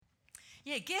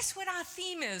Yeah, guess what our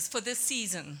theme is for this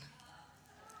season?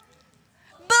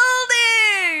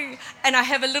 Building! And I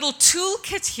have a little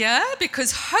toolkit here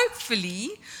because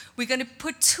hopefully we're going to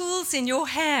put tools in your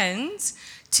hands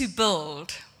to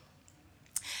build.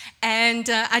 And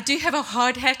I do have a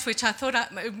hard hat, which I thought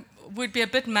would be a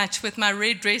bit much with my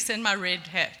red dress and my red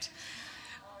hat.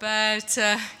 But,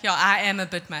 yeah, I am a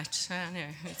bit much. I know.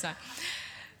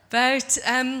 But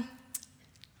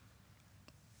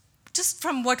just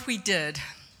from what we did,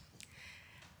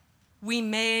 we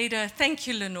made thank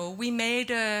you, Lenore, we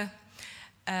made a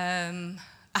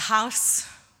house.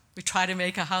 We tried to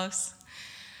make a house.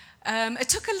 It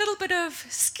took a little bit of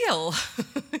skill,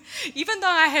 even though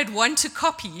I had one to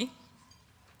copy.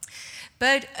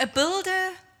 But a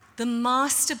builder, the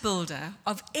master builder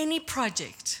of any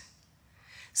project,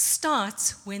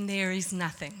 starts when there is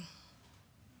nothing,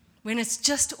 when it's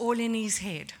just all in his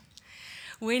head,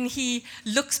 when he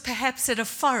looks perhaps at a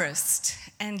forest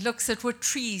and looks at what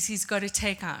trees he's got to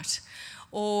take out,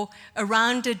 or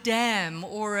around a dam,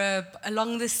 or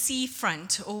along the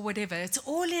seafront, or whatever.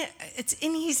 It's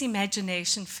in his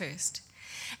imagination first.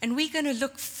 And we're going to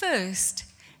look first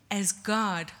as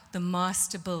God, the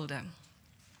master builder.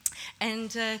 And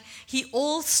the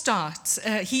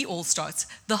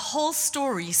whole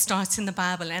story starts in the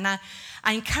Bible. And I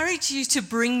encourage you to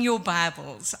bring your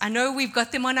Bibles. I know we've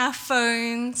got them on our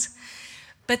phones,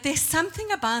 but there's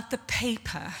something about the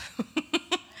paper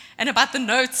and about the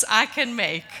notes I can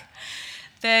make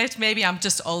that maybe I'm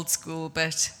just old school,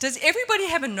 but does everybody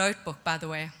have a notebook, by the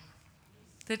way?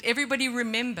 Did everybody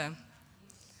remember?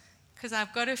 Because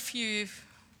I've got a few.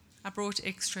 I brought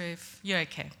extra. You're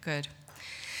okay, good.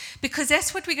 Because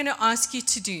that's what we're going to ask you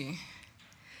to do.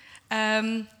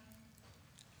 NCMI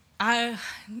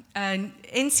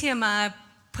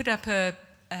put up a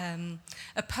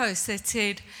post that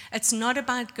said, it's not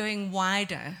about going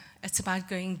wider, it's about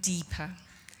going deeper.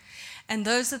 And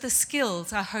those are the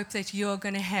skills I hope that you're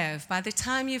going to have. By the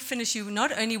time you finish, you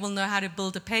not only will know how to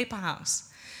build a paper house,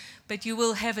 but you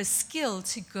will have a skill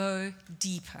to go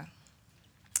deeper.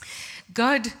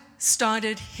 God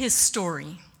started his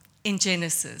story in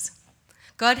Genesis.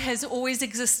 God has always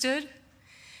existed.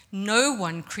 No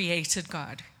one created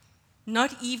God.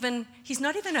 He's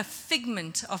not even a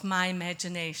figment of my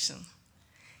imagination.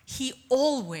 He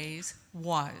always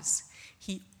was.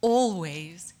 He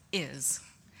always is.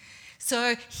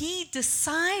 So he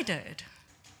decided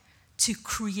to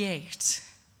create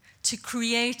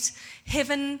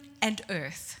heaven and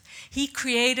earth. He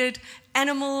created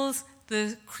animals,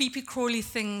 the creepy crawly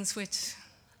things, which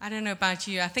I don't know about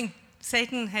you. I think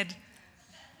Satan had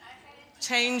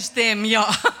changed them,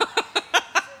 yeah.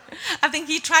 I think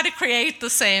he tried to create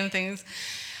the same things.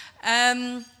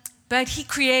 But he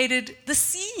created the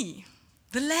sea,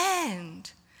 the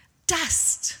land,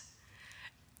 dust.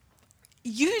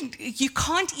 You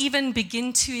can't even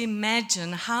begin to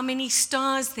imagine how many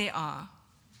stars there are,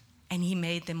 and he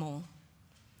made them all.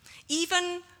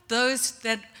 Even those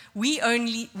that we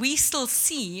still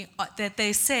see that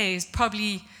they say is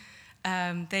probably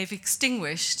they've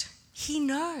extinguished, he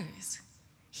knows.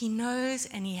 He knows,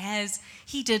 and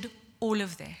he did all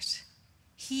of that.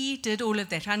 He did all of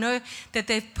that. I know that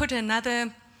they've put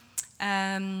another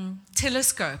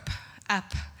telescope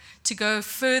up to go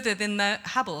further than the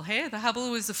Hubble. Hey? The Hubble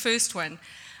was the first one.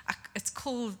 It's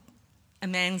called a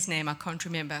man's name, I can't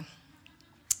remember,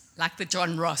 like the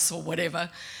John Ross or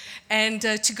whatever, and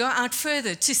to go out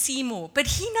further to see more. But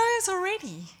he knows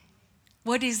already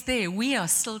what is there. We are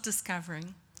still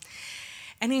discovering.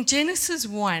 And in Genesis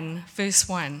 1, verse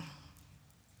 1,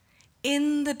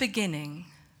 in the beginning,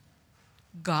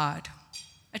 God.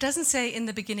 It doesn't say in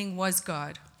the beginning was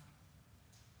God.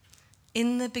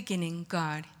 In the beginning,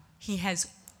 God. He has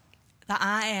the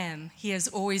I am. He has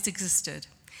always existed.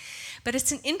 But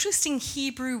it's an interesting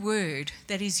Hebrew word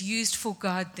that is used for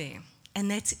God there, and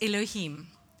that's Elohim.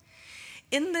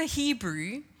 In the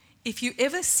Hebrew, if you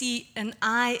ever see an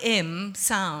I am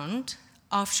sound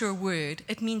after a word,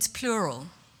 it means plural.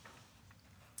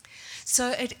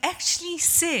 So it actually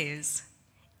says,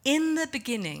 in the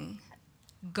beginning,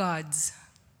 God's.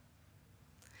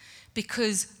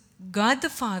 Because God the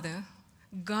Father,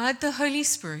 God the Holy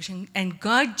Spirit, and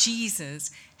God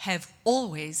Jesus have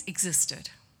always existed.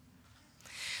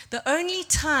 The only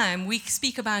time we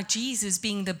speak about Jesus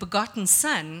being the begotten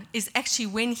Son is actually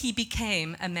when he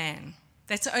became a man.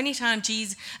 That's the only time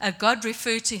God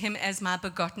referred to him as my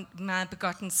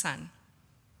begotten Son.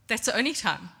 That's the only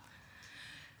time.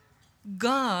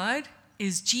 God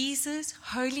is Jesus,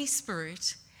 Holy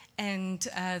Spirit, and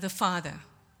the Father.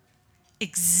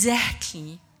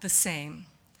 Exactly the same.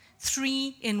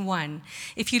 three in one.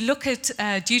 If you look at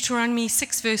Deuteronomy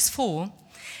 6, verse 4,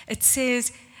 it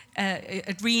says,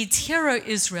 it reads, "Hear, O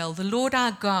Israel, the Lord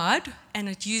our God," and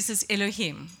it uses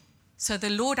Elohim. So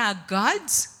the Lord our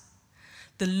gods,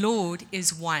 the Lord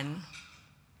is one.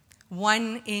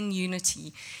 One in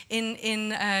unity.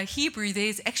 In Hebrew,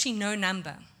 there's actually no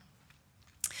number.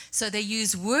 So they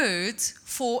use words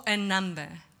for a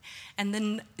number. And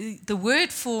then the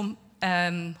word for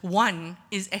one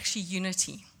is actually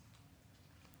unity.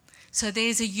 So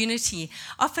there's a unity.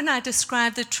 Often I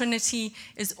describe the Trinity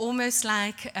as almost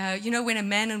like, when a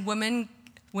man and woman,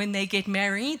 when they get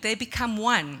married, they become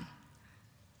one.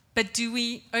 But do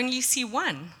we only see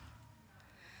one?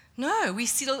 No, we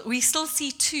still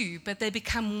see two, but they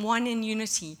become one in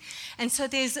unity. And so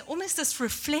there's almost this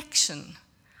reflection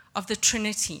of the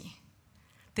Trinity.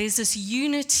 There's this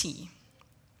unity.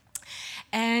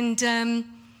 And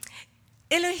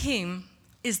Elohim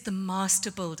is the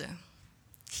master builder.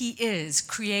 He is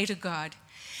Creator God.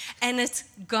 And it's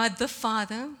God the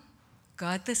Father,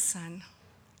 God the Son,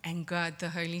 and God the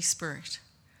Holy Spirit.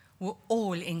 We're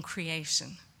all in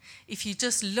creation. If you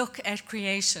just look at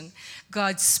creation,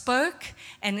 God spoke,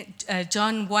 and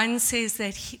John 1 says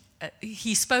that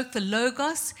he spoke the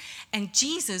Logos, and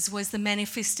Jesus was the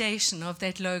manifestation of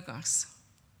that Logos,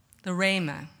 the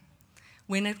Rhema,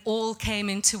 when it all came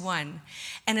into one.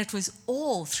 And it was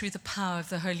all through the power of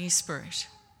the Holy Spirit.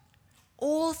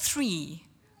 All three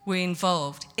were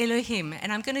involved, Elohim.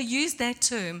 And I'm going to use that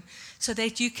term so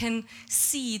that you can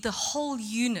see the whole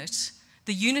unit,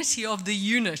 the unity of the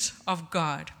unit of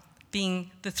God,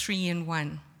 being the three in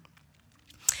one.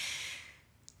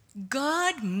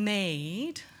 God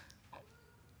made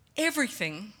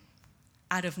everything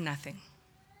out of nothing.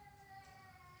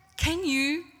 Can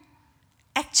you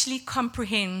actually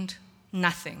comprehend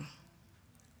nothing?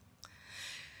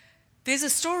 There's a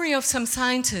story of some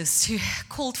scientists who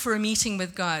called for a meeting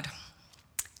with God.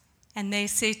 And they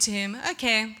said to him,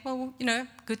 "Okay, well,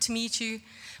 good to meet you,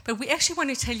 but we actually want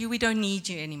to tell you we don't need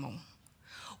you anymore.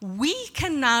 We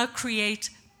can now create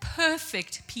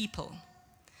perfect people.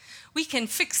 We can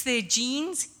fix their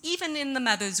genes even in the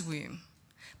mother's womb,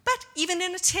 but even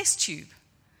in a test tube.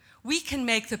 We can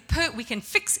we can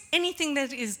fix anything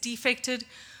that is defected.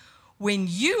 When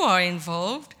you are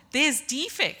involved, there's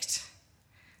defect.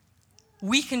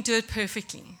 We can do it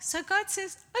perfectly." So God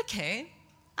says, "Okay,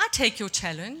 I take your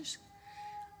challenge.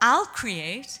 I'll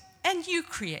create and you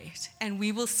create, and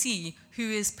we will see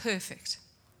who is perfect."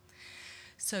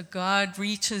 So God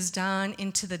reaches down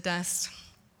into the dust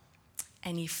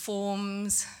and he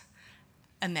forms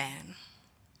a man.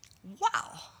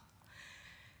 Wow.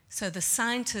 So the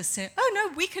scientists say, "Oh no,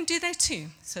 we can do that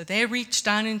too." So they reach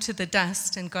down into the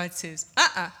dust and God says,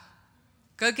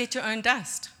 "Go get your own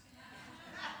dust."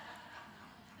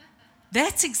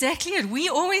 That's exactly it. We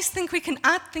always think we can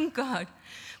outthink God.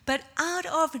 But out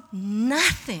of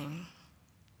nothing,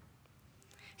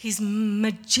 his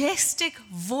majestic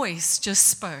voice just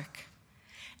spoke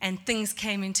and things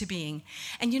came into being.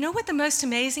 And you know what the most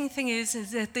amazing thing is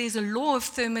that there's a law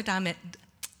of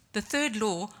the third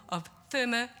law of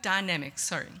thermodynamics.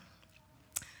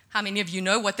 How many of you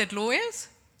know what that law is?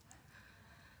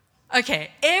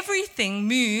 Okay, everything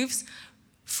moves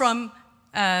from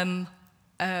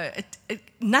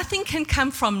nothing can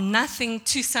come from nothing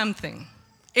to something.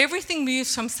 Everything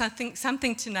moves from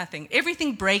something to nothing.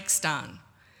 Everything breaks down.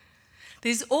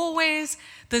 There's always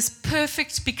this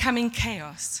perfect becoming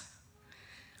chaos.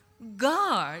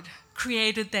 God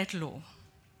created that law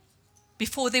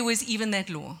before there was even that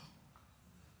law.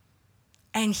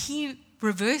 And he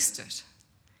reversed it.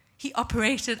 He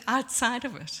operated outside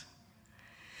of it.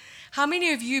 How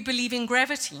many of you believe in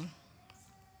gravity?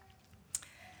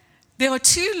 There are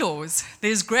two laws.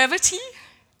 There's gravity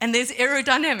and there's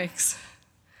aerodynamics.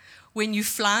 When you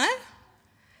fly,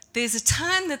 there's a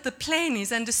time that the plane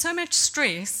is under so much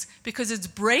stress because it's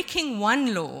breaking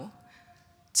one law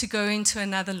to go into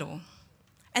another law.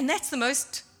 And that's the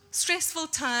most stressful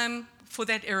time for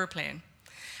that aeroplane.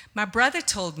 My brother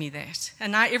told me that.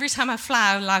 And now every time I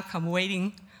fly, I'm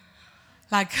waiting.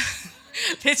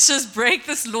 Let's just break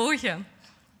this law here.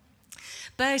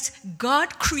 But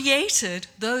God created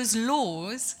those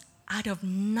laws out of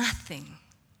nothing.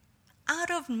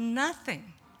 Out of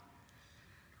nothing.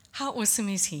 How awesome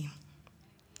is he?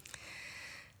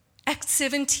 Acts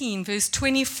 17, verse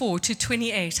 24 to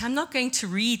 28. I'm not going to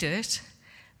read it,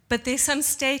 but there's some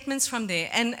statements from there.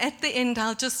 And at the end,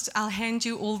 I'll hand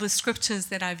you all the scriptures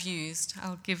that I've used.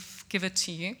 I'll give it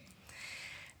to you.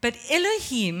 But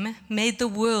Elohim made the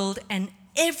world and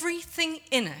everything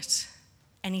in it,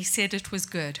 and he said it was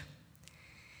good.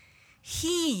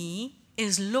 He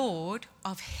is Lord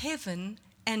of heaven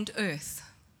and earth.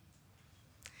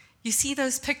 You see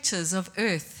those pictures of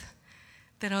earth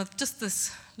that are just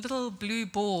this little blue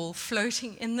ball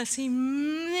floating in this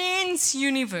immense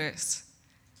universe.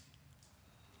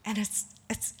 And it's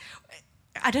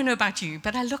I don't know about you,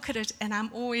 but I look at it and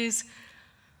I'm always,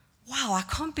 wow, I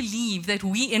can't believe that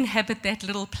we inhabit that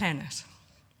little planet.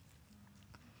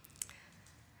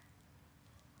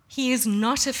 He is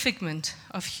not a figment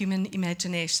of human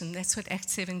imagination. That's what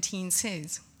Acts 17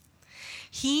 says.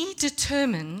 He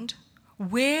determined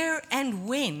where and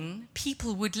when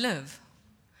people would live.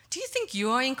 Do you think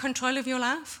you are in control of your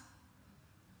life?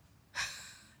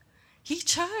 He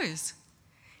chose.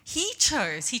 He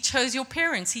chose. He chose your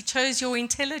parents. He chose your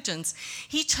intelligence.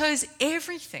 He chose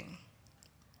everything.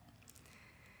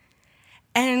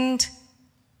 And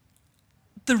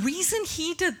the reason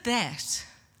he did that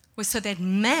was so that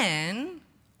man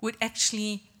would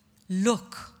actually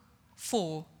look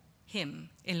for him,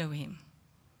 Elohim.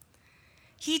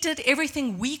 He did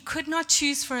everything we could not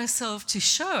choose for ourselves to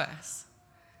show us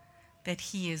that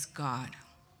he is God,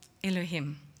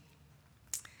 Elohim.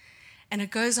 And it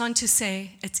goes on to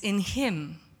say, it's in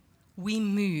him we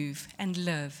move and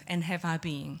live and have our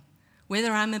being,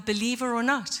 whether I'm a believer or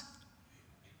not.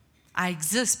 I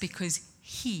exist because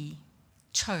he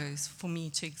chose for me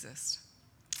to exist.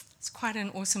 It's quite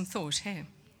an awesome thought, hey?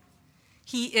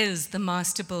 He is the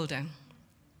master builder.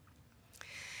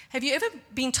 Have you ever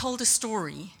been told a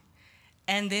story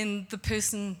and then the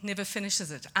person never finishes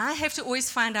it? I have to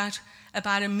always find out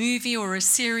about a movie or a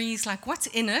series, like what's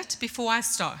in it before I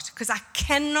start, because I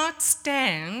cannot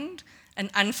stand an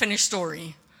unfinished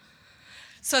story.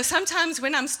 So sometimes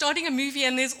when I'm starting a movie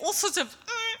and there's all sorts of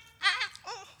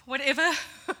whatever,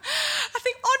 I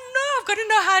think, oh no, I've got to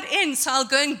know how it ends, so I'll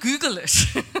go and Google it.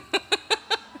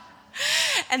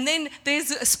 And then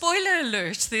there's a spoiler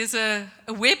alert, there's a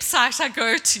website I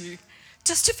go to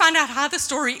just to find out how the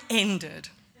story ended.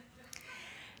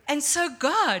 And so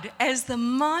God, as the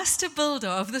master builder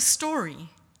of the story,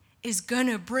 is going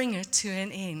to bring it to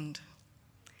an end.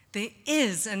 There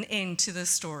is an end to the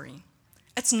story.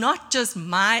 It's not just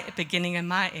my beginning and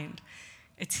my end.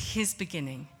 It's his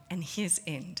beginning and his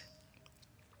end.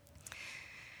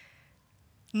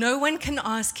 No one can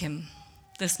ask him,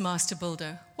 this master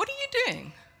builder, what are you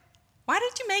doing? Why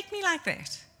did you make me like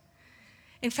that?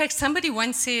 In fact, somebody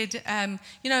once said,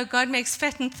 God makes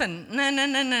fat and thin.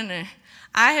 No.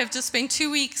 I have just spent 2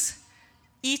 weeks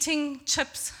eating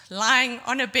chips, lying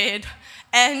on a bed,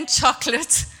 and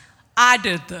chocolate. I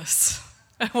did this.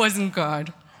 It wasn't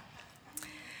God.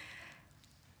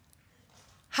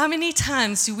 How many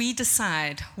times do we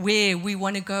decide where we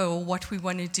want to go or what we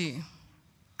want to do?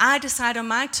 I decide on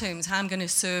my terms how I'm going to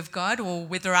serve God or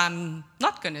whether I'm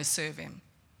not going to serve him.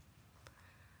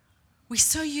 We're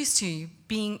so used to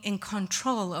being in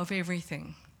control of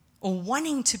everything or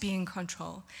wanting to be in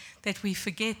control that we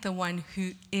forget the one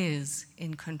who is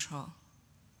in control.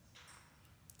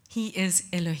 He is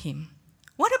Elohim.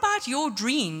 What about your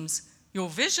dreams, your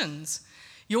visions,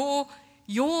 your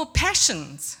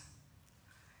passions?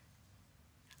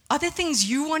 Are there things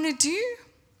you want to do?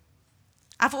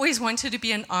 I've always wanted to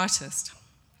be an artist.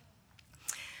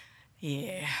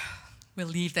 Yeah, we'll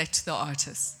leave that to the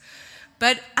artists.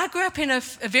 But I grew up in a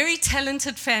very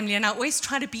talented family, and I always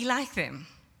try to be like them.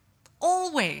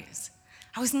 Always.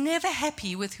 I was never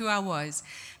happy with who I was.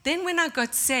 Then when I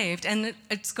got saved, and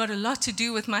it's got a lot to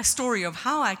do with my story of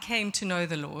how I came to know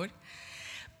the Lord,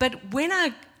 but when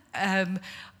I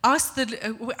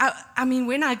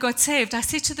when I got saved, I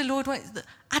said to the Lord,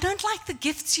 I don't like the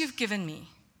gifts you've given me.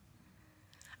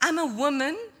 I'm a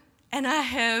woman, and I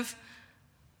have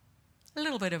a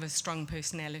little bit of a strong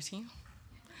personality.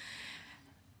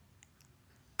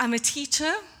 I'm a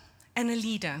teacher and a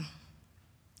leader.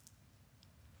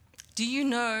 Do you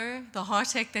know the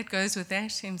heartache that goes with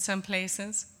that in some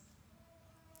places?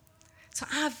 So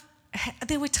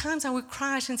there were times I would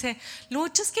cry out and say,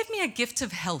 Lord, just give me a gift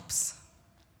of helps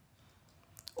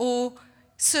or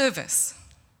service.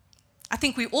 I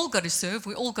think we all got to serve,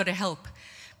 we all got to help.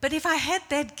 But if I had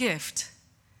that gift,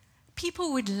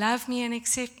 people would love me and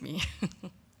accept me.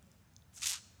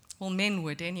 Well, men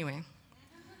would anyway.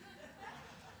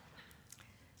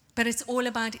 But it's all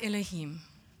about Elohim.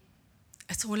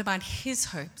 It's all about his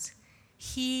hopes.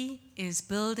 He is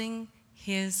building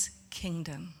his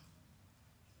kingdom.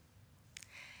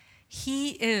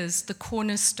 He is the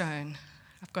cornerstone.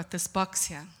 I've got this box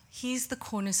here. He's the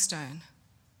cornerstone.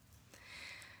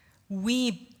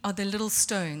 We are the little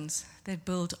stones that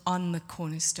build on the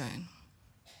cornerstone.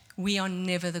 We are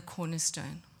never the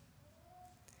cornerstone.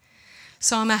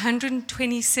 Psalm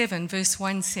 127 verse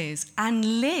 1 says,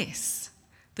 unless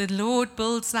The Lord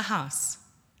builds the house.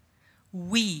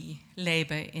 We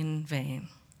labor in vain.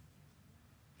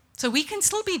 So we can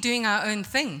still be doing our own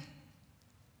thing,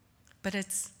 but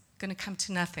it's going to come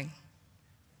to nothing.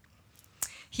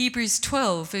 Hebrews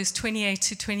 12, verse 28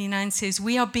 to 29 says,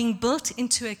 we are being built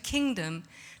into a kingdom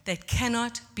that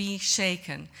cannot be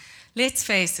shaken. Let's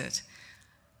face it,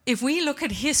 if we look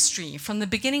at history from the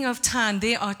beginning of time,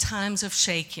 there are times of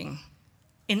shaking.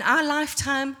 In our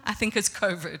lifetime, I think it's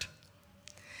COVID.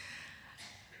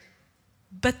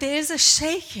 But there's a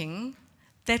shaking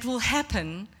that will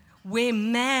happen where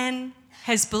man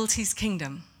has built his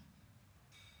kingdom.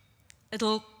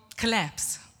 It'll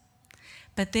collapse.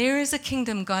 But there is a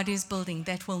kingdom God is building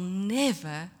that will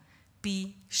never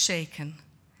be shaken.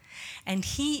 And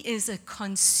he is a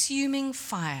consuming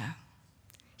fire.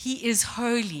 He is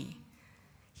holy.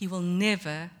 He will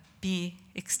never be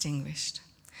extinguished.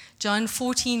 John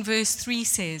 14, verse 3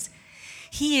 says,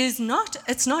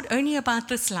 it's not only about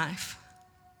this life.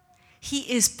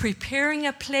 He is preparing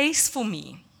a place for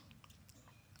me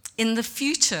in the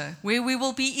future where we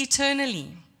will be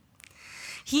eternally.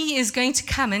 He is going to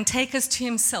come and take us to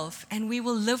himself, and we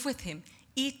will live with him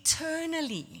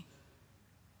eternally.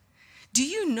 Do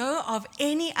you know of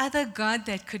any other God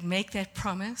that could make that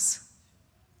promise?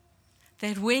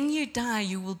 That when you die,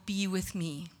 you will be with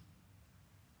me?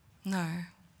 No.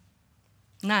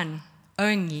 None.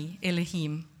 Only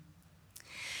Elohim.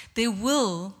 There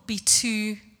will be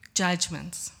two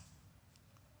judgments.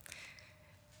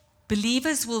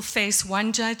 Believers will face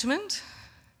one judgment,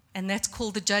 and that's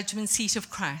called the judgment seat of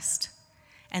Christ.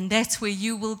 And that's where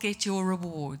you will get your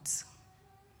rewards.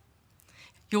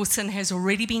 Your sin has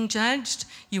already been judged.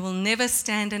 You will never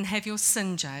stand and have your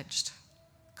sin judged,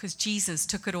 because Jesus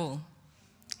took it all.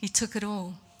 He took it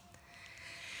all.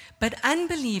 But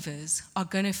unbelievers are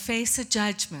going to face a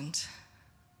judgment,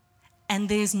 and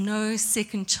there's no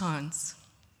second chance.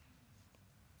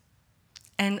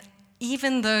 And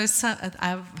even though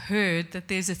I've heard that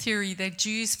there's a theory that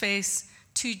Jews face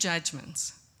two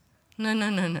judgments. No.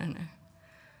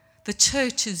 The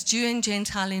church is Jew and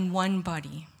Gentile in one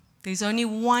body. There's only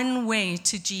one way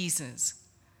to Jesus.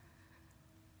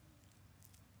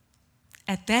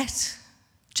 At that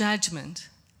judgment,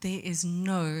 there is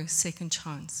no second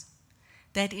chance.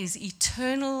 That is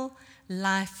eternal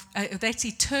life. That's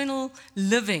eternal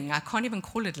living. I can't even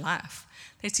call it life.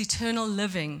 That's eternal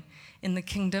living in the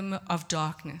kingdom of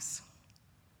darkness,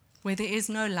 where there is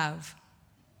no love,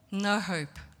 no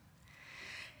hope.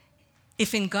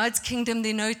 If in God's kingdom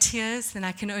there are no tears, then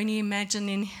I can only imagine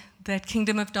in that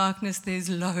kingdom of darkness there's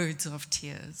loads of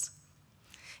tears.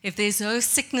 If there's no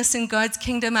sickness in God's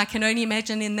kingdom, I can only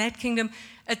imagine in that kingdom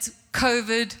it's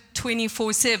COVID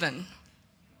 24/7,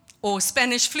 or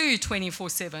Spanish flu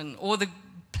 24/7, or the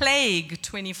plague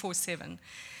 24/7.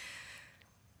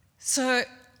 So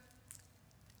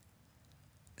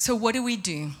what do we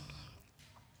do?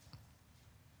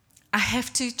 I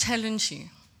have to challenge you.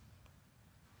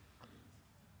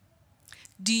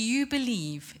 Do you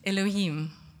believe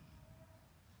Elohim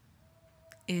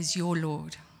is your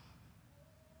Lord?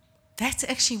 That's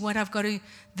actually what I've got to,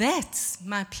 that's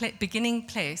my beginning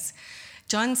place.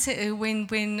 John said,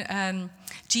 when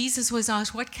Jesus was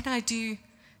asked, what can I do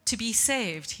to be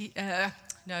saved?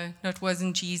 No, it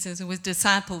wasn't Jesus. It was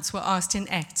disciples were asked in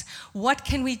Acts, what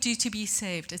can we do to be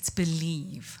saved? It's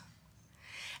believe.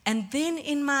 And then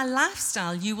in my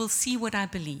lifestyle, you will see what I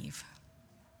believe.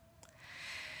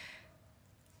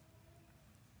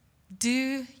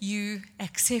 Do you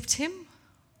accept him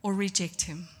or reject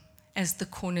him as the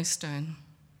cornerstone?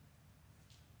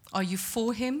 Are you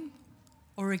for him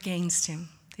or against him?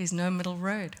 There's no middle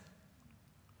road.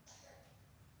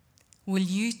 Will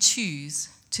you choose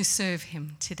to serve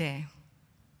him today?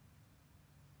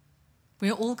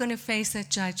 We're all going to face that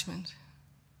judgment.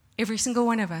 Every single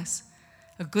one of us.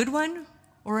 A good one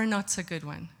or a not so good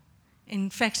one. In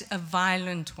fact, a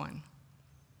violent one.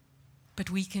 But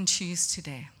we can choose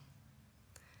today.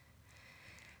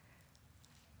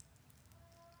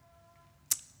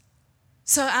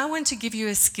 So I want to give you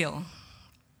a skill.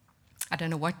 I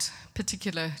don't know what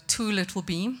particular tool it will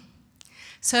be.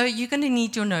 So you're going to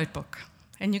need your notebook,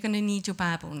 and you're going to need your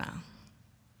Bible now.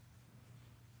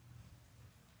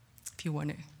 If you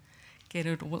want to get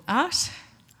it all out.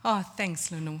 Oh,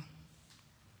 thanks, Lenore.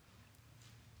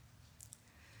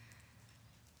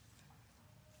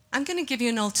 I'm going to give you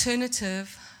an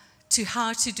alternative to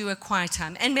how to do a quiet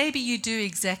time. And maybe you do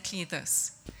exactly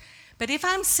this. But if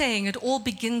I'm saying it all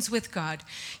begins with God,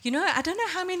 you know, I don't know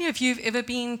how many of you have ever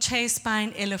been chased by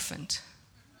an elephant.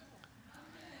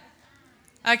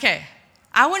 Okay,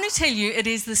 I want to tell you it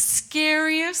is the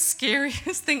scariest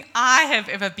thing I have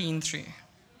ever been through.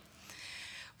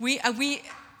 We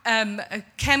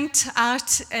camped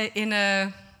out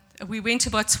we went to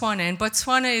Botswana, and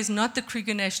Botswana is not the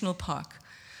Kruger National Park.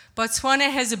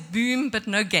 Botswana has a boom but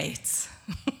no gates.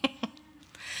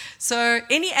 So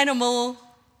any animal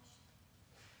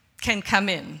can come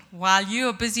in while you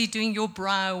are busy doing your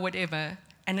braai or whatever,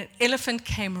 and an elephant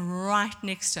came right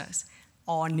next to us.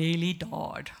 Oh, nearly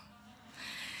died.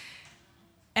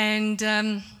 And,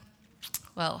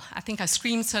 well, I think I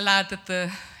screamed so loud that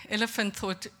the elephant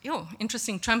thought,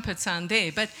 interesting trumpet sound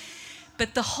there. But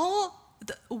the whole,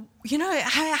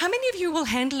 how many of you will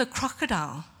handle a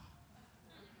crocodile?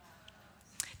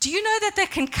 Do you know that they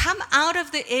can come out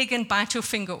of the egg and bite your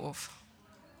finger off?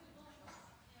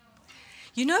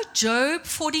 You know, Job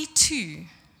 42,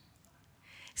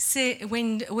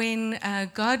 when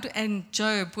God and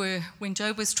Job when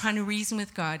Job was trying to reason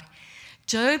with God,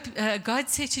 God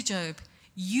said to Job,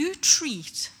 you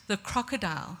treat the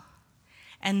crocodile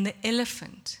and the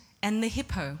elephant and the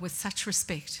hippo with such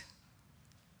respect,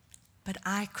 but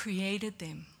I created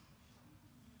them.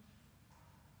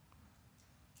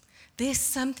 There's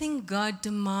something God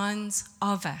demands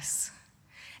of us.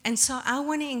 And so I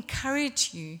want to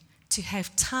encourage you to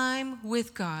have time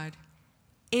with God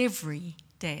every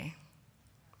day.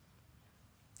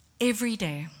 Every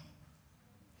day.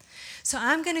 So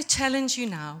I'm going to challenge you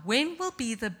now. When will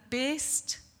be the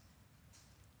best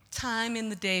time in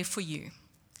the day for you?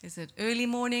 Is it early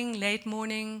morning, late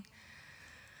morning,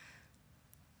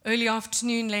 early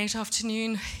afternoon, late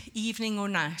afternoon, evening or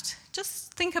night?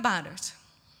 Just think about it.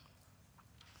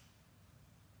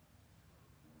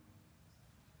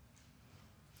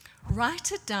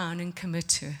 Write it down and commit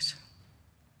to it.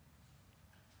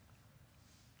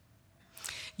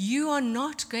 You are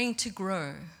not going to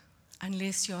grow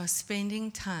unless you are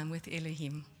spending time with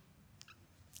Elohim.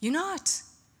 You're not.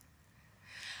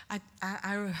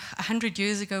 100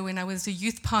 years ago, when I was a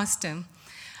youth pastor,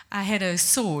 I had a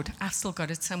sword. I've still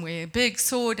got it somewhere, a big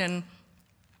sword, and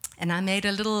I made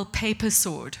a little paper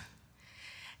sword.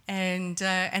 And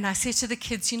I said to the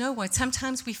kids, you know what?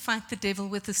 Sometimes we fight the devil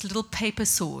with this little paper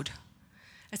sword.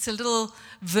 It's a little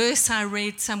verse I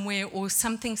read somewhere or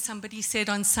something somebody said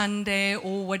on Sunday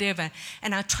or whatever.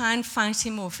 And I try and fight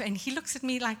him off. And he looks at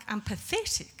me like I'm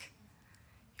pathetic.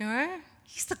 You know?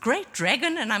 He's the great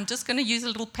dragon and I'm just going to use a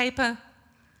little paper.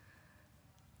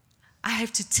 I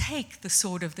have to take the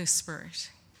sword of the Spirit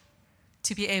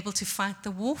to be able to fight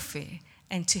the warfare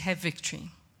and to have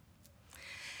victory.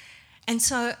 And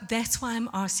so that's why I'm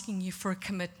asking you for a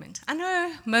commitment. I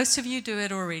know most of you do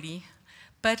it already,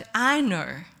 but I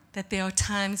know that there are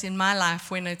times in my life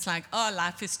when it's like, oh,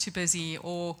 life is too busy,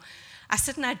 or I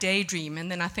sit and I daydream, and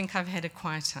then I think I've had a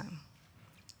quiet time.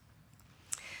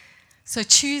 So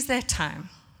choose that time.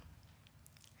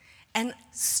 And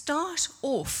start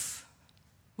off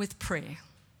with prayer.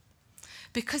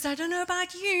 Because I don't know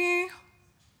about you,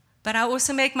 but I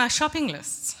also make my shopping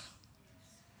lists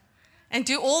and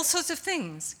do all sorts of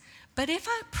things. But if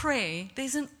I pray,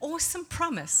 there's an awesome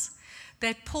promise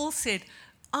that Paul said,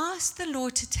 ask the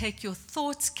Lord to take your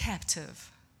thoughts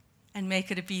captive and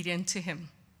make it obedient to him.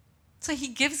 So he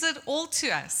gives it all to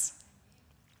us.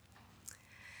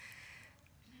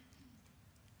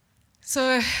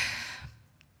 So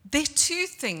there are two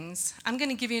things. I'm going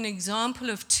to give you an example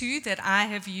of two that I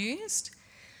have used,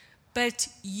 but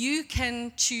you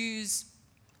can choose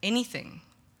anything.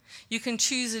 You can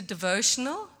choose a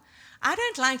devotional. I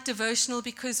don't like devotional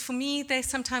because for me, they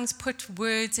sometimes put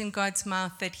words in God's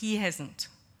mouth that he hasn't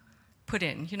put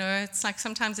in. You know, it's like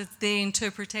sometimes it's their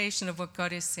interpretation of what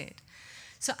God has said.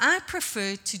 So I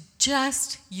prefer to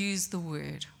just use the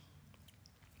word.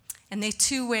 And there are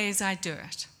two ways I do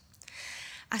it.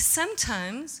 I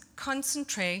sometimes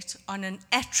concentrate on an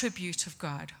attribute of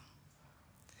God.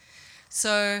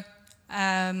 So,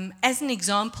 as an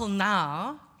example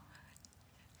now,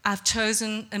 I've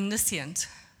chosen omniscient.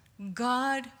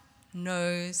 God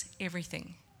knows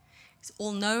everything. He's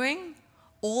all-knowing,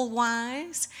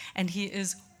 all-wise, and he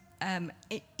is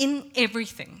in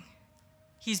everything.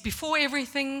 He's before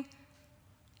everything,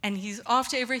 and he's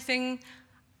after everything.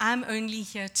 I'm only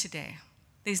here today.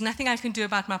 There's nothing I can do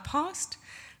about my past.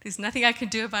 There's nothing I can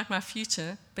do about my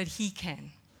future, but he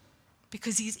can.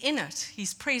 Because he's in it.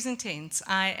 He's present tense.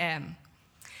 I am.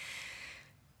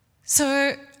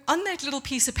 So on that little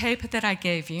piece of paper that I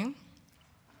gave you,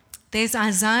 there's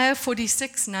Isaiah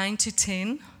 46, 9 to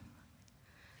 10.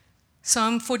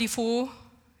 Psalm 44,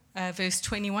 verse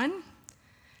 21.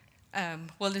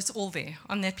 Well, it's all there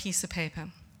on that piece of paper.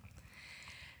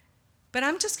 But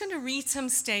I'm just going to read some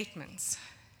statements.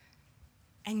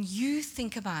 And you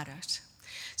think about it.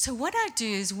 So what I do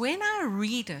is when I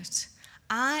read it,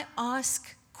 I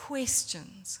ask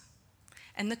questions.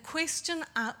 And the question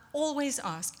I always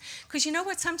ask, because you know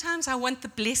what, sometimes I want the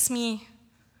bless me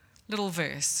little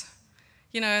verse.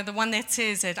 You know, the one that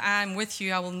says that I'm with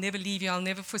you, I will never leave you, I'll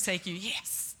never forsake you.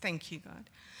 Yes, thank you, God.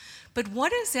 But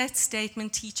what does that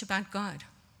statement teach about God?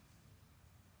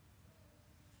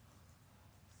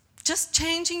 Just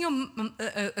changing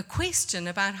a question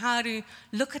about how to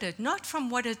look at it, not from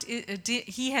what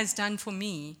he has done for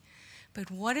me, but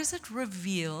what does it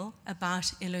reveal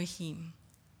about Elohim?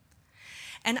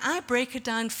 And I break it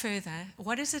down further.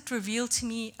 What does it reveal to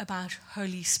me about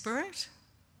Holy Spirit,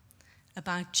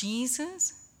 about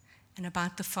Jesus, and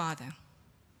about the Father?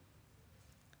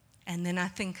 And then I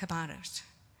think about it.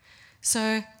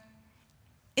 So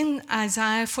in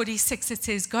Isaiah 46, it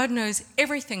says, God knows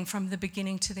everything from the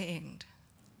beginning to the end.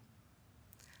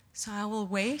 So I will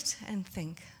wait and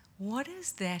think, what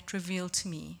does that reveal to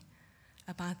me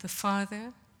about the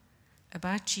Father,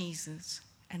 about Jesus,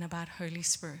 and about Holy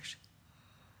Spirit?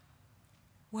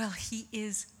 Well, he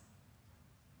is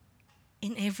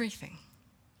in everything.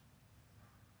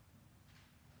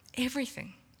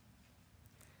 Everything.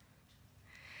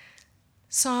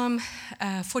 Psalm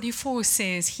 44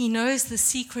 says, he knows the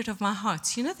secret of my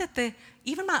heart. You know that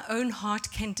even my own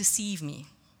heart can deceive me.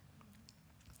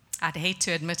 I'd hate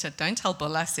to admit it. Don't tell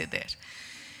Bill I said that.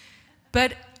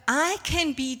 But I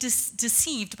can be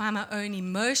deceived by my own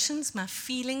emotions, my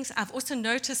feelings. I've also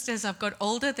noticed as I've got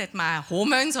older that my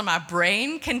hormones or my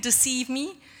brain can deceive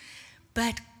me.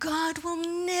 But God will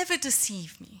never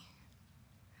deceive me.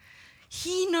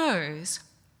 He knows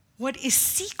what is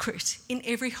secret in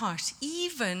every heart,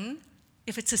 even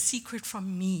if it's a secret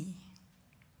from me.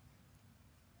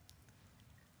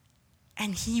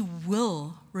 And he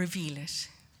will reveal it.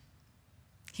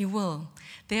 He will.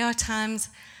 There are times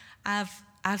I've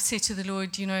said to the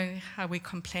Lord, you know how we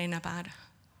complain about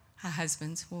our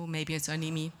husbands, or maybe it's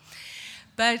only me.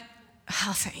 But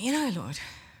I'll say, you know, Lord,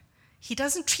 he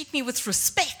doesn't treat me with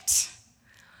respect.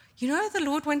 You know, the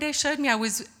Lord one day showed me I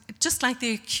was just like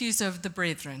the accuser of the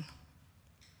brethren.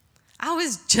 I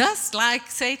was just like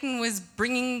Satan was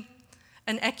bringing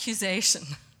an accusation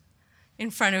in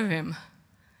front of him.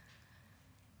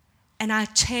 And I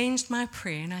changed my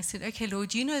prayer and I said, okay,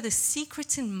 Lord, you know the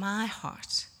secrets in my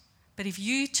heart. But if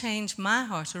you change my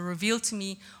heart or reveal to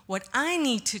me what I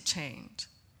need to change,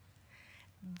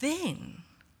 then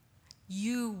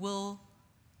you will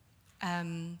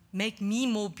make me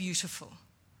more beautiful.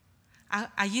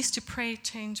 I used to pray,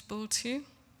 change Bill too.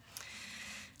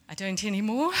 I don't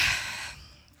anymore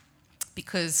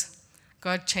because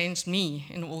God changed me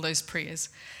in all those prayers.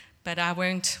 But I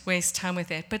won't waste time with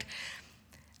that. But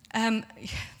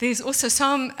there's also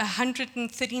Psalm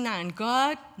 139.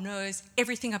 God knows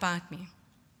everything about me.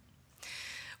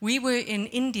 We were in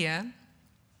India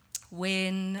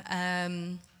when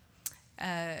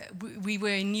we were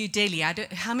in New Delhi.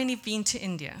 How many have been to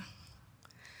India?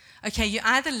 Okay, you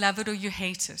either love it or you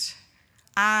hate it.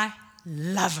 I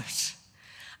love it.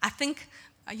 I think,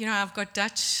 you know, I've got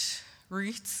Dutch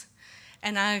roots,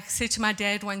 and I said to my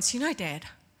dad once, you know, Dad,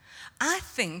 I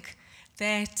think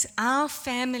that our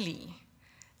family,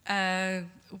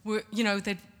 you know,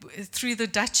 that through the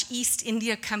Dutch East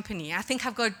India Company, I think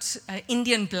I've got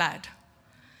Indian blood.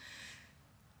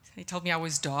 He told me I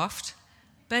was daft,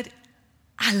 but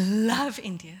I love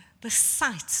India. The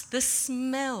sights, the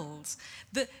smells.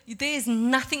 There's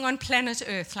nothing on planet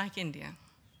Earth like India.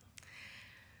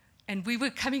 And we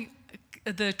were coming,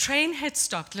 the train had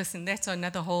stopped. Listen, that's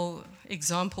another whole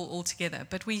example altogether.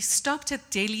 But we stopped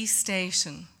at Delhi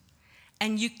station.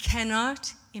 And you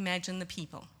cannot imagine the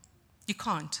people. You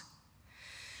can't.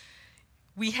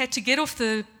 We had to get off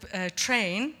the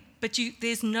train, but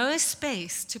there's no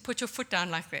space to put your foot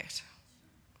down like that.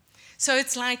 So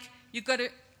it's like you've got to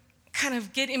kind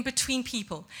of get in between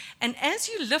people. And as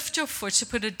you lift your foot to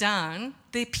put it down,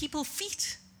 there are people's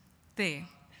feet there.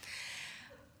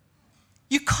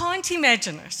 You can't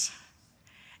imagine it.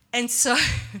 And so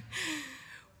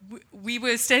we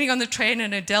were standing on the train,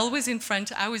 and Adele was in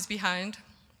front, I was behind.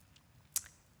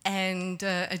 And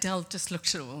Adele just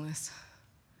looked at all this.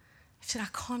 She said,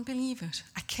 I can't believe it.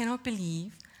 I cannot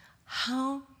believe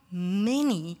how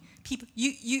many people,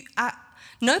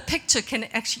 no picture can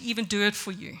actually even do it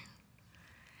for you.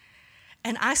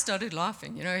 And I started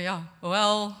laughing, you know, yeah,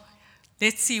 well,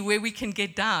 let's see where we can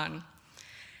get down.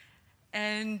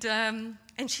 And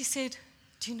she said,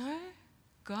 do you know,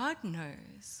 God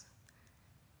knows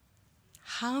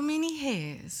how many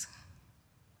hairs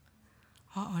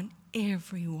are on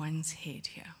everyone's head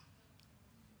here.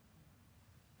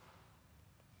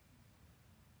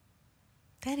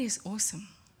 That is awesome.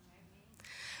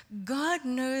 God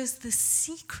knows the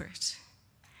secret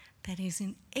that is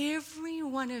in every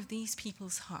one of these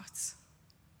people's hearts.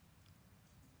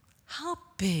 How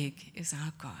big is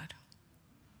our God?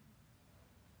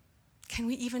 Can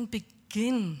we even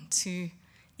begin to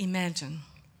imagine?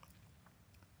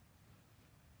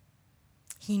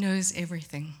 He knows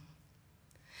everything.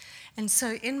 And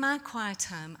so in my quiet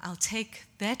time, I'll take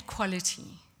that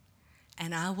quality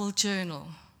and I will journal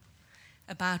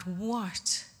about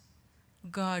what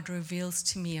God reveals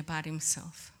to me about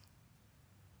himself.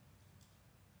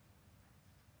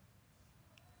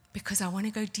 Because I want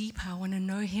to go deeper. I want to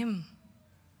know him.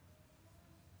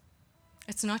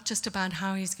 It's not just about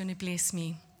how he's going to bless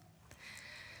me.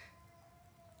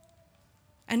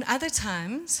 And other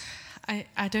times,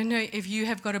 I don't know if you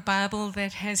have got a Bible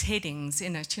that has headings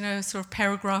in it, sort of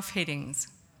paragraph headings.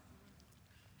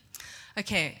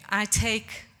 Okay, I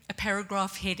take a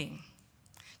paragraph heading.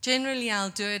 Generally, I'll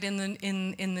do it in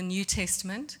the New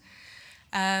Testament,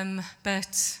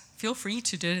 but feel free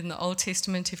to do it in the Old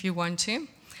Testament if you want to.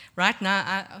 Right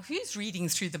now, who's reading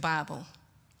through the Bible?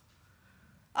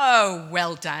 Oh,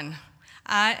 well done.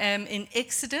 I am in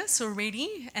Exodus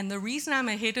already, and the reason I'm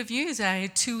ahead of you is I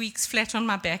had 2 weeks flat on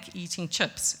my back eating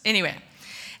chips. Anyway,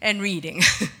 and reading.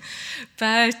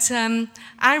 But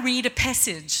I read a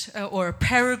passage or a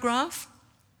paragraph.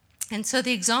 And so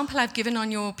the example I've given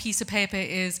on your piece of paper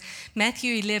is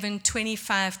Matthew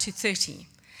 11:25-30,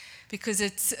 because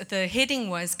the heading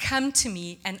was, "Come to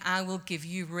me and I will give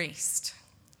you rest."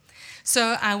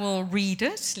 So I will read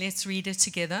it. Let's read it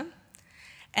together.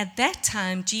 At that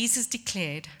time, Jesus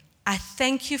declared, "I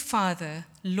thank you, Father,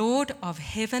 Lord of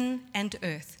heaven and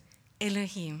earth,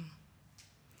 Elohim,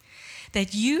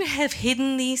 that you have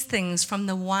hidden these things from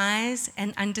the wise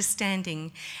and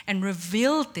understanding and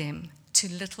revealed them to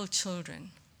little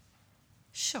children."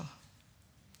 Sure.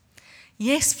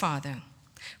 Yes, Father,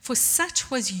 for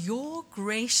such was your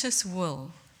gracious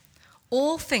will.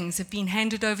 All things have been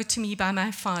handed over to me by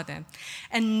my Father,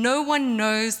 and no one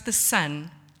knows the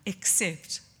Son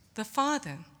except the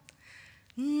Father.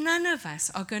 None of us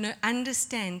are going to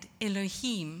understand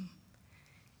Elohim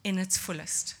in its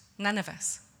fullest. None of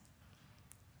us.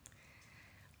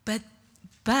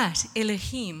 But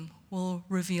Elohim will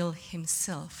reveal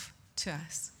himself to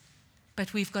us.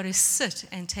 But we've got to sit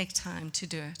and take time to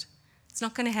do it. It's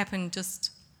not going to happen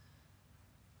just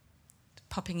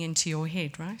popping into your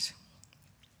head, right?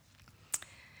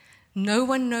 No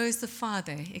one knows the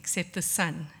Father except the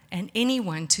Son, and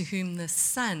anyone to whom the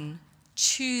Son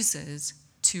chooses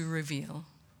to reveal.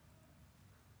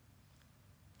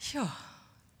 Sure.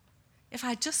 If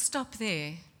I just stop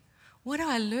there, what do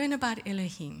I learn about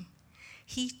Elohim?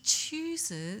 He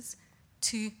chooses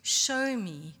to show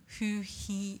me who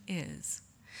he is.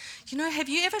 Have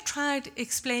you ever tried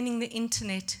explaining the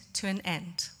internet to an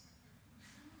ant?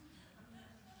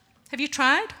 Have you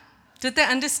tried? Did they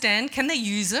understand? Can they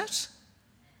use it?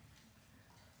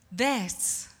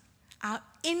 That's our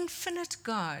infinite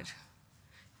God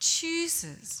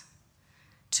chooses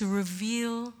to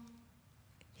reveal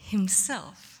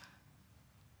himself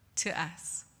to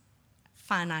us,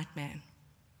 finite man.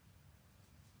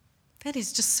 That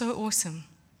is just so awesome.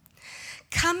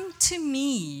 Come to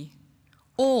me,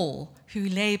 all who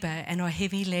labor and are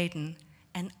heavy laden,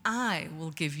 and I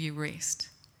will give you rest.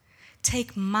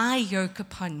 Take my yoke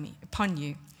upon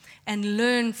you, and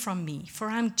learn from me,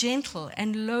 for I'm gentle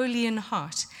and lowly in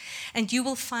heart, and you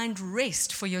will find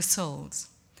rest for your souls.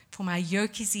 For my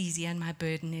yoke is easy and my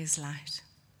burden is light.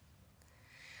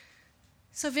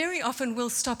 So very often we'll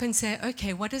stop and say,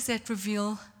 okay, what does that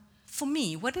reveal for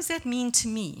me? What does that mean to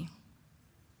me?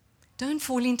 Don't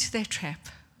fall into that trap.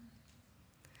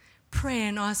 Pray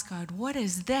and ask God, what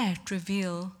does that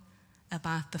reveal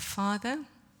about the Father,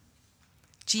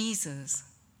 Jesus,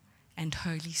 and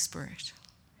Holy Spirit?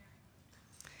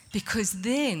 Because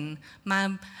then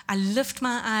I lift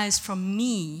my eyes from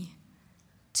me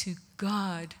to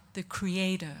God, the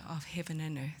creator of heaven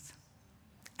and earth.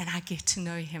 And I get to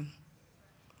know him.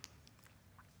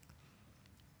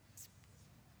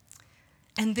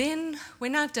 And then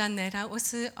when I've done that, I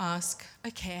also ask,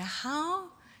 okay, how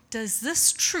does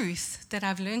this truth that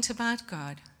I've learned about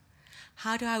God,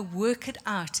 how do I work it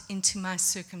out into my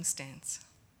circumstance?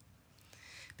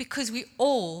 Because we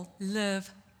all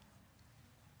live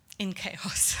in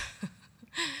chaos.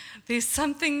 There's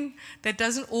something that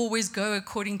doesn't always go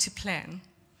according to plan.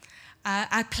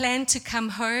 I planned to come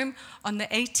home on the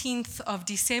 18th of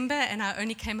December, and I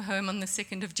only came home on the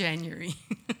 2nd of January.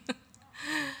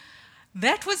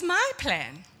 That was my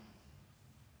plan.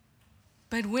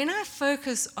 But when I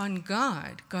focus on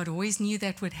God, God always knew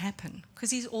that would happen,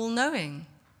 because he's all-knowing.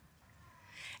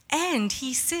 And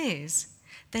he says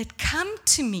that come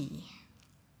to me,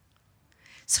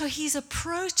 So he's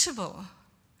approachable.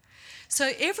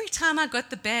 So every time I got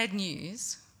the bad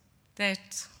news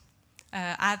that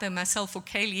either myself or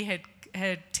Kaylee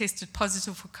had tested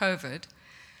positive for COVID,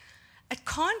 it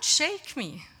can't shake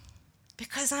me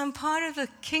because I'm part of a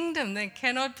kingdom that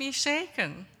cannot be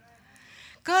shaken.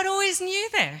 God always knew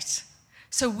that.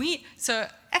 So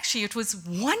actually it was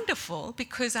wonderful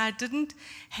because I didn't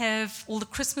have all the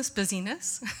Christmas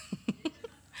busyness.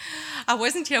 I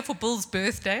wasn't here for Bill's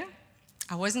birthday.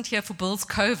 I wasn't here for Bill's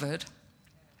COVID.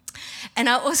 And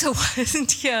I also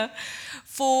wasn't here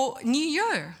for New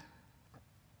Year.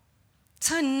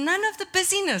 So none of the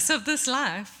busyness of this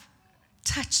life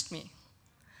touched me.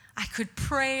 I could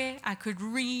pray, I could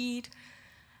read,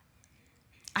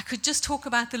 I could just talk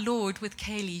about the Lord with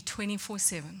Kaylee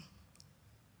 24/7.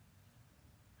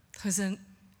 It was an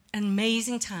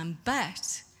amazing time,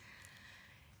 but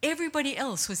everybody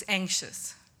else was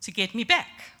anxious to get me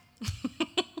back.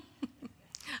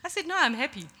 I said, no, I'm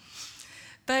happy.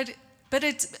 But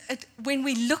when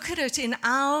we look at it in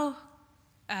our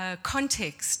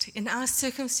context, in our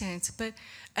circumstance, but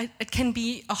it can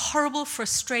be a horrible,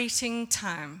 frustrating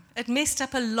time. It messed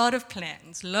up a lot of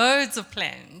plans, loads of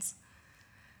plans.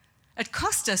 It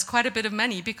cost us quite a bit of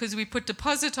money because we put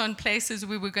deposit on places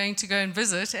we were going to go and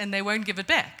visit and they won't give it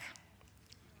back.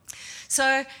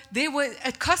 So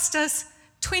it cost us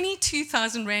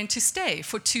 22,000 Rand to stay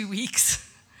for 2 weeks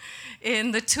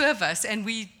in the two of us, and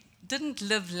we didn't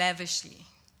live lavishly.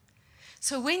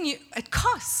 So it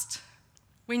cost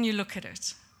when you look at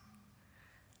it.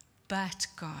 But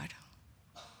God,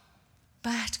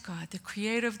 the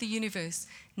creator of the universe,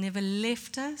 never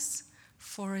left us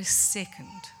for a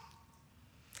second.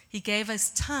 He gave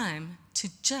us time to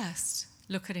just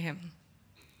look at him,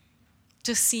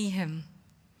 just see him.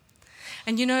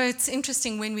 And you know, it's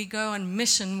interesting when we go on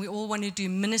mission, we all want to do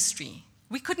ministry.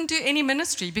 We couldn't do any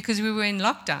ministry because we were in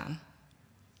lockdown.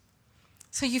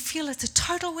 So you feel it's a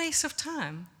total waste of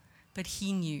time. But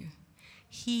he knew.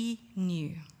 He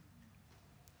knew.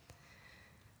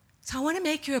 So I want to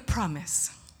make you a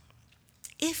promise.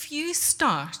 If you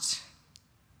start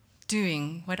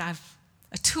doing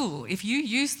if you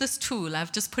use this tool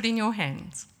I've just put in your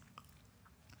hands,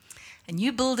 and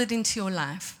you build it into your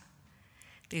life,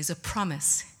 there's a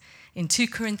promise in 2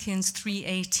 Corinthians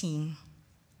 3:18.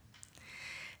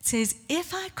 It says,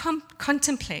 if I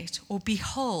contemplate or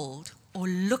behold or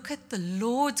look at the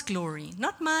Lord's glory,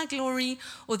 not my glory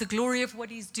or the glory of what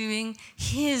he's doing,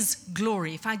 his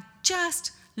glory, if I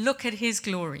just look at his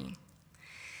glory,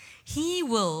 he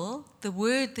will, the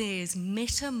word there is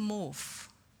metamorph,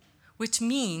 which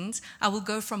means I will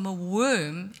go from a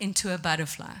worm into a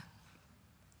butterfly.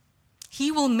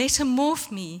 He will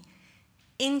metamorph me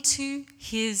into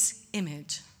his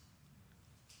image.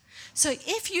 So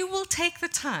if you will take the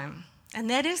time, and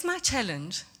that is my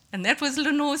challenge, and that was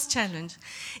Lenore's challenge,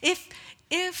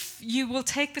 if you will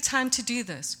take the time to do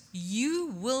this,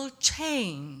 you will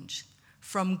change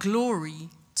from glory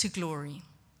to glory.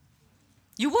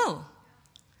 You will.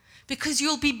 Because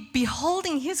you'll be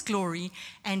beholding his glory,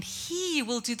 and he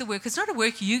will do the work. It's not a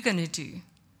work you're going to do.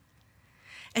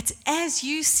 It's as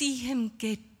you see him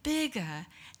get bigger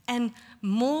and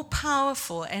more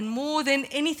powerful and more than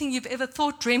anything you've ever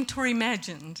thought, dreamt, or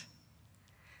imagined,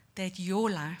 that your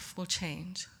life will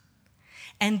change.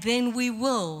 And then we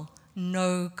will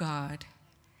know God,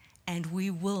 and we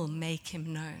will make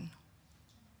him known.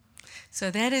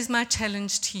 So that is my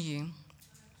challenge to you.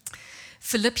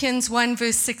 Philippians 1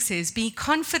 verse 6 says, be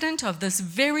confident of this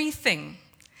very thing,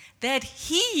 that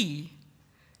he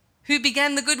who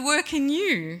began the good work in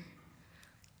you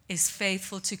is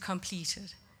faithful to complete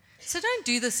it. So don't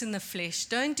do this in the flesh.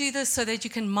 Don't do this so that you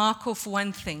can mark off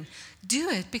one thing. Do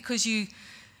it because you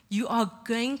are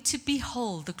going to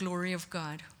behold the glory of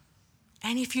God.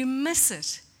 And if you miss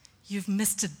it, you've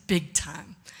missed it big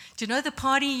time. Do you know the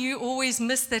party you always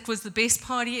miss that was the best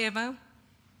party ever?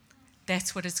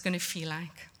 That's what it's going to feel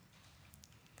like.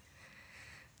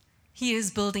 He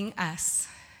is building us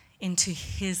into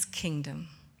his kingdom.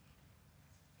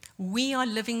 We are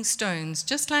living stones,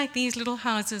 just like these little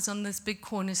houses on this big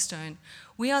cornerstone.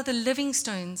 We are the living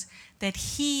stones that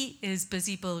he is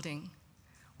busy building.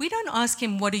 We don't ask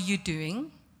him, what are you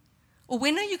doing? Or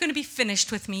when are you going to be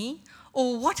finished with me?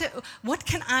 Or what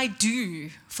can I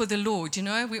do for the Lord? You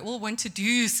know, we all want to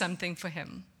do something for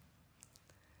him.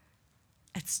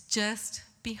 It's just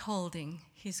beholding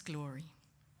his glory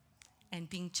and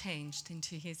being changed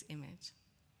into his image.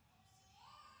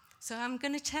 So I'm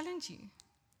going to challenge you.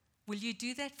 Will you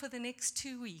do that for the next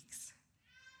 2 weeks?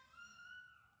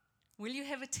 Will you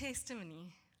have a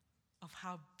testimony of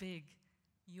how big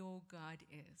your God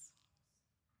is?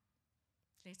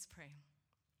 Let's pray.